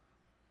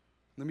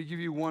 Let me give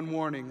you one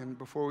warning and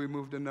before we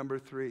move to number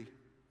 3.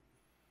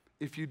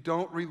 If you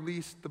don't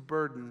release the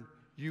burden,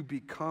 you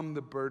become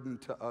the burden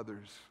to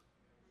others.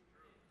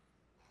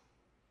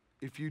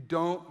 If you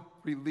don't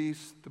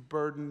release the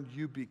burden,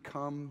 you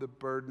become the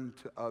burden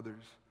to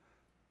others.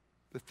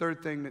 The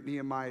third thing that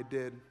Nehemiah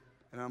did,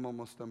 and I'm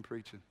almost done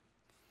preaching,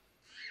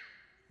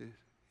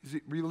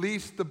 is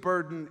release the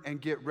burden and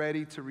get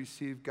ready to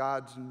receive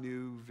God's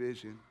new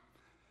vision.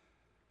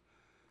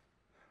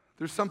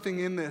 There's something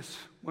in this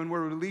when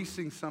we're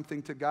releasing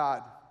something to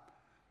God.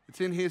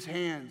 It's in His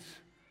hands.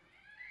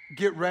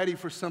 Get ready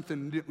for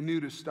something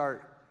new to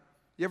start.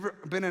 You ever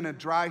been in a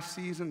dry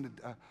season,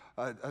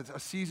 a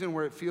season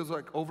where it feels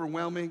like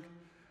overwhelming?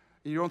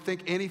 You don't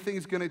think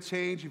anything's going to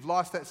change. You've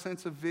lost that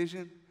sense of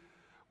vision.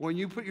 When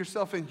you put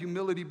yourself in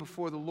humility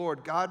before the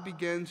Lord, God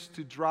begins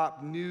to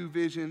drop new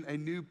vision, a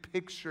new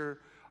picture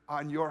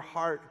on your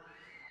heart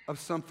of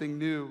something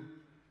new.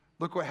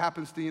 Look what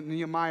happens to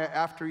Nehemiah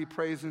after he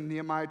prays in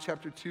Nehemiah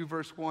chapter 2,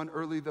 verse 1,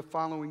 early the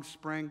following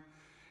spring.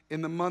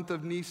 In the month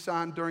of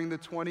Nisan, during the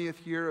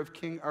 20th year of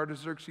King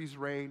Artaxerxes'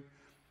 reign,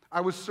 I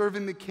was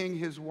serving the king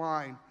his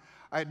wine.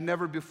 I had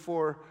never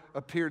before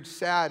appeared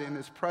sad in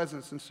his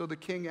presence. And so the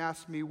king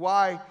asked me,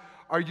 "Why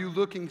are you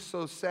looking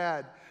so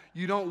sad?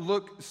 You don't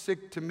look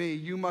sick to me.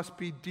 You must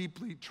be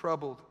deeply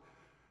troubled."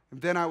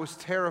 And then I was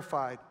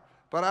terrified.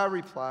 But I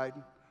replied,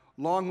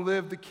 "Long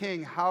live the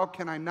king. How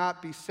can I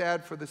not be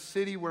sad? For the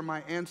city where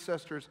my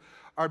ancestors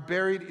are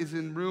buried is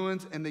in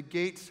ruins, and the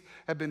gates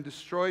have been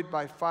destroyed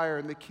by fire."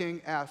 And the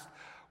king asked,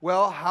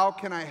 "Well, how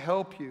can I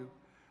help you?"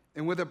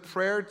 And with a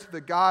prayer to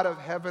the God of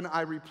heaven,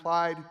 I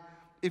replied,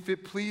 "If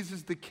it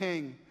pleases the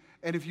king,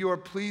 and if you are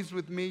pleased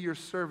with me, your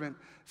servant,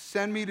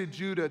 send me to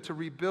Judah to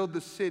rebuild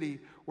the city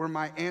where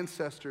my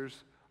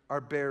ancestors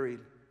are buried."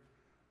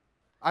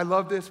 I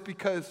love this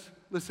because,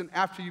 listen,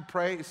 after you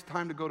pray, it's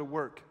time to go to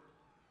work.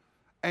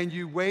 And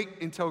you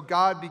wait until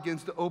God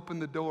begins to open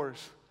the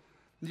doors.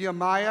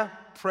 Nehemiah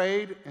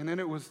prayed, and then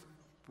it was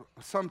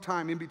some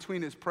time in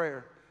between his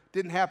prayer.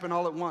 Didn't happen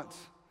all at once.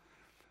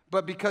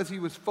 But because he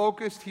was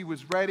focused, he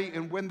was ready,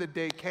 and when the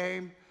day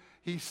came,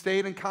 he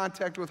stayed in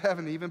contact with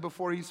heaven. Even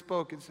before he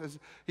spoke, it says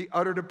he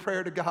uttered a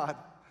prayer to God.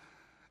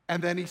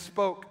 And then he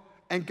spoke,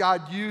 and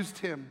God used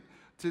him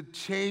to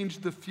change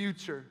the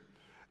future.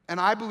 And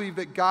I believe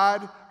that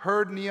God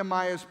heard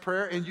Nehemiah's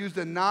prayer and used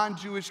a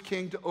non-Jewish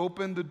king to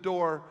open the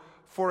door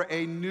for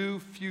a new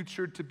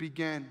future to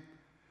begin.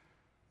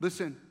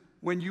 Listen,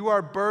 when you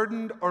are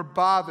burdened or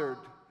bothered,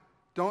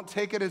 don't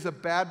take it as a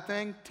bad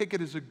thing, take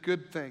it as a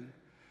good thing.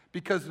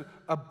 Because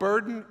a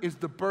burden is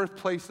the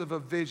birthplace of a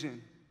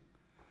vision.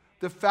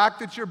 The fact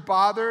that you're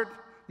bothered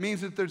means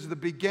that there's the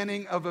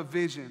beginning of a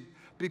vision.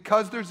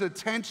 Because there's a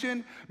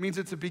tension means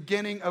it's a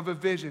beginning of a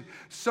vision.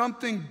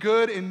 Something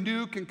good and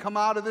new can come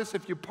out of this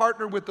if you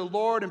partner with the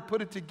Lord and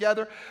put it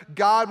together.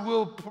 God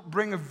will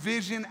bring a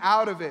vision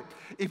out of it.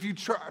 If you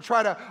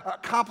try to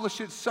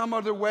accomplish it some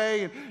other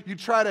way and you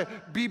try to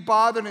be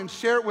bothered and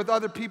share it with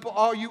other people,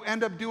 all you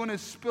end up doing is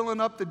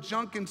spilling up the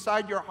junk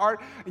inside your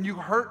heart and you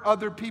hurt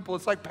other people.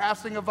 It's like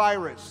passing a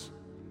virus.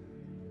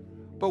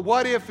 But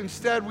what if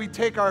instead we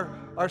take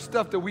our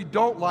stuff that we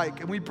don't like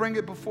and we bring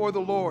it before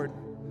the Lord?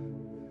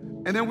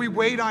 And then we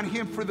wait on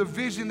Him for the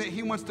vision that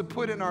He wants to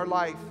put in our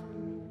life.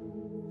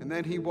 And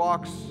then He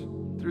walks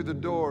through the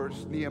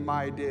doors,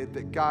 Nehemiah did,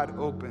 that God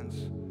opens.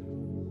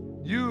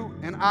 You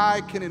and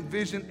I can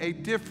envision a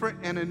different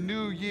and a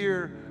new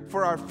year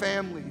for our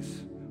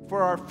families,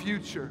 for our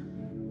future.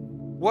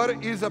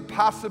 What is a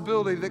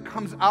possibility that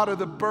comes out of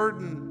the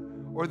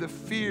burden or the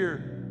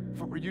fear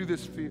for you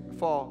this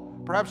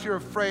fall? Perhaps you're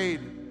afraid.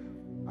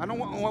 I don't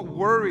want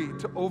worry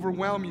to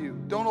overwhelm you.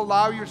 Don't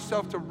allow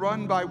yourself to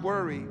run by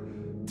worry.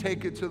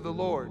 Take it to the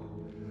Lord.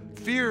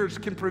 Fears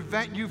can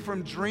prevent you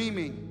from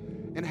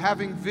dreaming and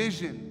having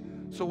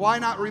vision. So why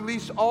not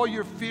release all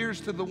your fears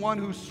to the one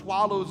who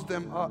swallows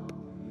them up?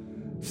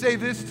 Say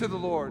this to the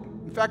Lord.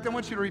 In fact, I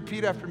want you to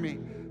repeat after me.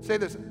 Say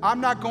this: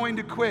 I'm not going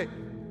to quit.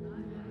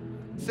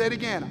 Say it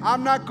again.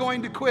 I'm not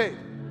going to quit.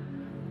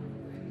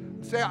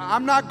 Say,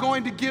 I'm not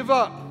going to give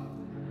up.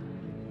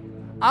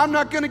 I'm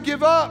not going to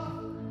give up.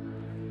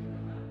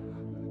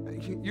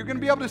 You're going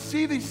to be able to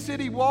see these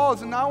city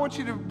walls, and now I want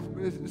you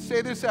to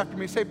say this after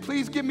me. Say,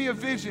 please give me a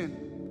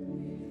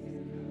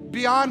vision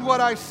beyond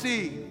what I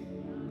see.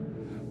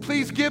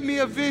 Please give me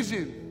a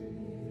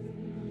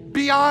vision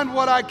beyond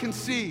what I can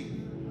see.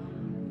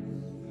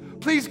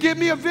 Please give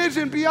me a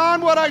vision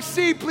beyond what I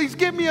see. Please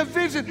give me a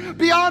vision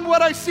beyond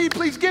what I see.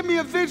 Please give me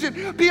a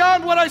vision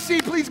beyond what I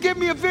see. Please give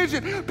me a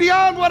vision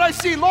beyond what I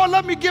see. Lord,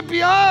 let me get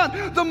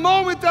beyond the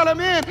moment that I'm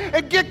in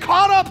and get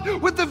caught up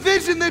with the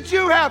vision that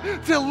you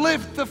have to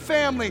lift the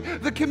family,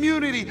 the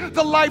community,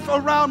 the life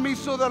around me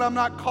so that I'm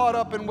not caught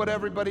up in what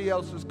everybody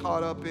else is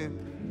caught up in.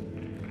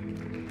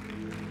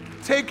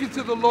 Take it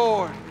to the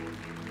Lord.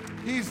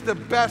 He's the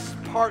best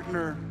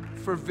partner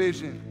for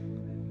vision.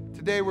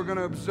 Today we're going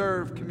to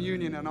observe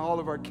communion on all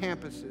of our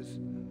campuses.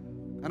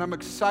 And I'm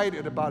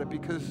excited about it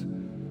because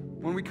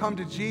when we come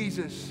to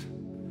Jesus,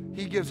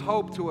 he gives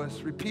hope to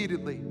us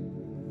repeatedly.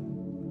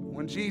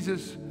 When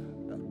Jesus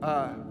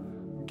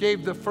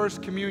gave the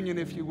first communion,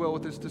 if you will,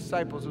 with his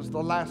disciples, it was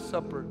the Last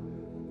Supper.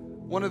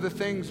 One of the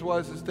things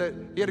is that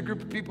he had a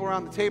group of people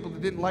around the table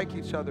that didn't like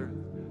each other.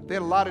 They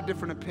had a lot of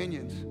different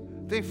opinions.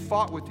 They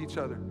fought with each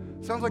other.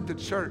 Sounds like the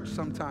church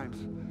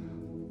sometimes.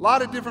 A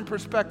lot of different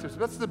perspectives.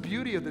 That's the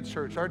beauty of the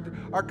church.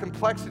 Our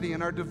complexity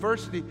and our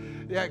diversity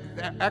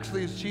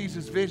actually is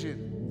Jesus'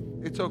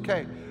 vision. It's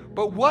okay.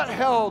 But what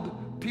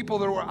held people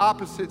that were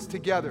opposites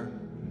together?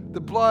 The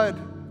blood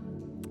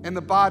and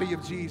the body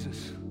of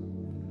Jesus.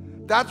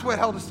 That's what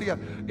held us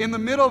together. In the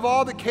middle of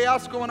all the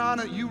chaos going on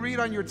that you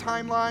read on your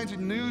timelines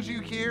and news you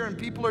hear and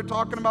people are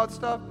talking about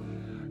stuff,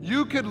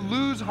 you could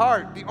lose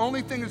heart. The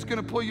only thing that's going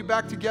to pull you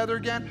back together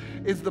again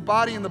is the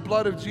body and the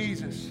blood of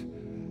Jesus.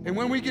 And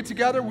when we get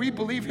together, we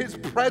believe his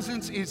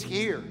presence is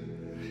here.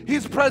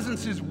 His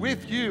presence is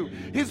with you.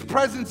 His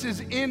presence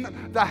is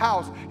in the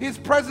house. His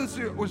presence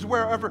was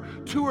wherever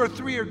 2 or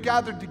 3 are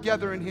gathered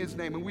together in his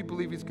name. And we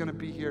believe he's going to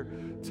be here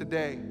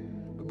today.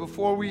 But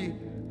before we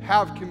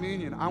have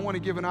communion, I want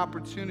to give an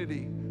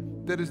opportunity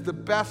that is the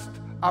best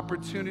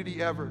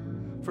opportunity ever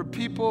for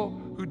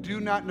people who do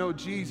not know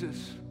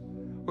Jesus,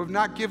 who have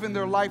not given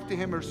their life to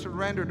him or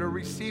surrendered or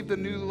received the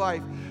new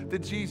life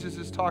that Jesus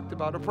has talked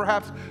about. Or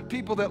perhaps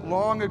people that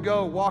long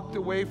ago walked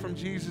away from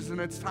Jesus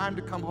and it's time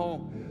to come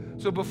home.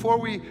 So before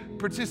we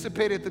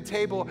participate at the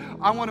table,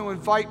 I want to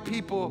invite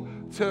people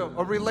to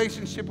a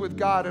relationship with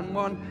God, and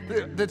one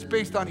that's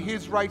based on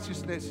his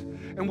righteousness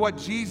and what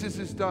Jesus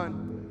has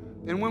done.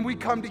 And when we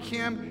come to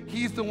him,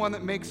 he's the one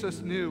that makes us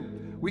new.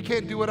 We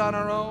can't do it on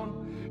our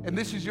own. And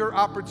this is your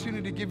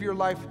opportunity to give your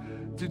life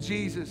to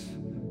Jesus.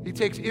 He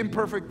takes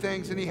imperfect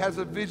things and he has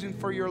a vision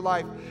for your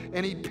life.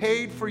 And he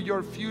paid for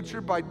your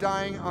future by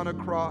dying on a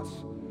cross.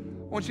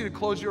 I want you to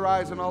close your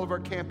eyes on all of our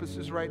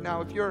campuses right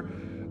now. If you're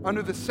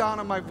under the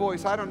sound of my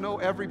voice, I don't know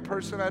every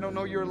person. I don't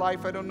know your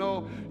life. I don't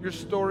know your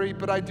story.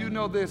 But I do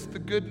know this. The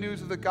good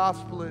news of the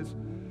gospel is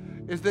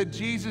that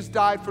Jesus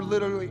died for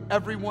literally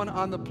everyone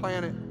on the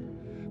planet.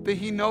 That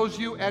he knows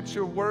you at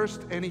your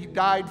worst and he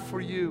died for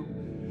you.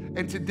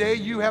 And today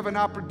you have an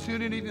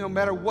opportunity, no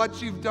matter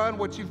what you've done,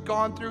 what you've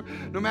gone through,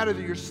 no matter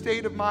your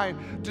state of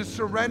mind, to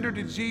surrender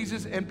to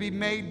Jesus and be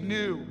made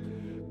new.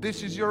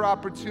 This is your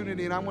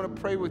opportunity, and I want to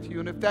pray with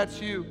you. And if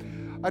that's you,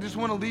 I just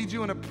want to lead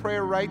you in a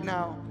prayer right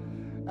now.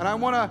 And I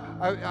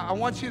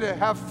want you to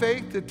have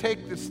faith to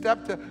take the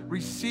step to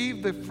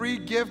receive the free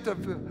gift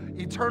of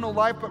eternal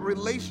life, but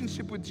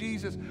relationship with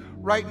Jesus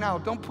right now.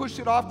 Don't push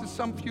it off to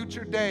some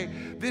future day.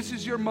 This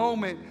is your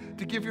moment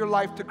to give your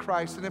life to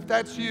Christ. And if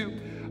that's you,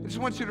 I just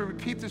want you to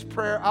repeat this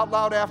prayer out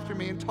loud after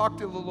me and talk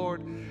to the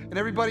Lord. And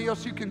everybody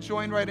else, you can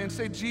join right in.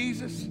 Say,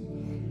 Jesus,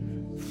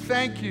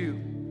 thank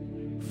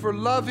you for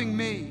loving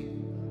me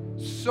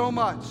so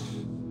much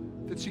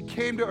that you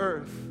came to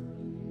earth.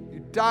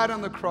 You died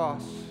on the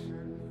cross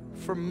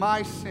for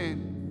my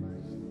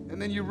sin.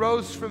 And then you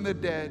rose from the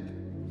dead.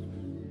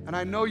 And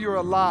I know you're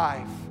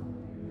alive.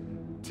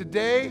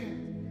 Today,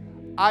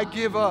 I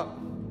give up.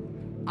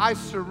 I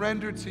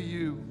surrender to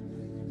you.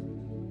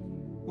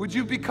 Would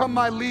you become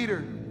my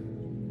leader?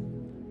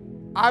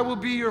 I will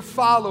be your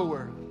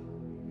follower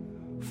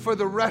for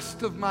the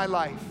rest of my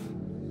life.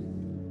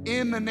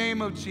 In the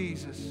name of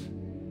Jesus.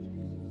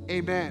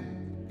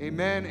 Amen.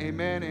 Amen,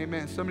 amen,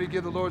 amen. Somebody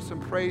give the Lord some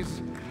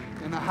praise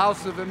in the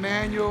house of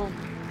Emmanuel.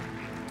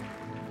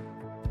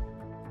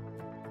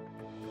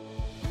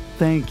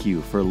 Thank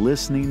you for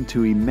listening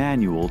to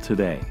Emmanuel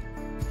today.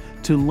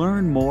 To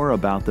learn more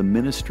about the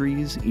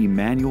ministries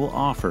Emmanuel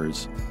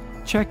offers,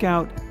 check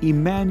out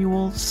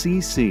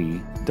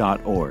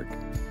emmanuelcc.org.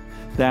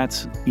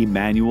 That's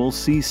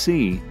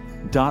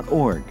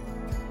emmanuelcc.org.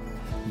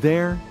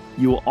 There,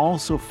 you will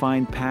also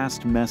find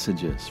past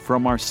messages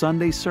from our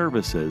Sunday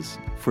services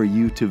for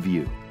you to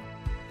view.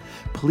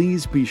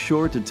 Please be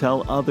sure to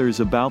tell others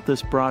about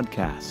this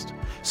broadcast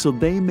so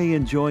they may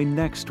enjoy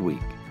next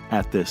week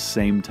at this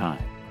same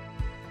time.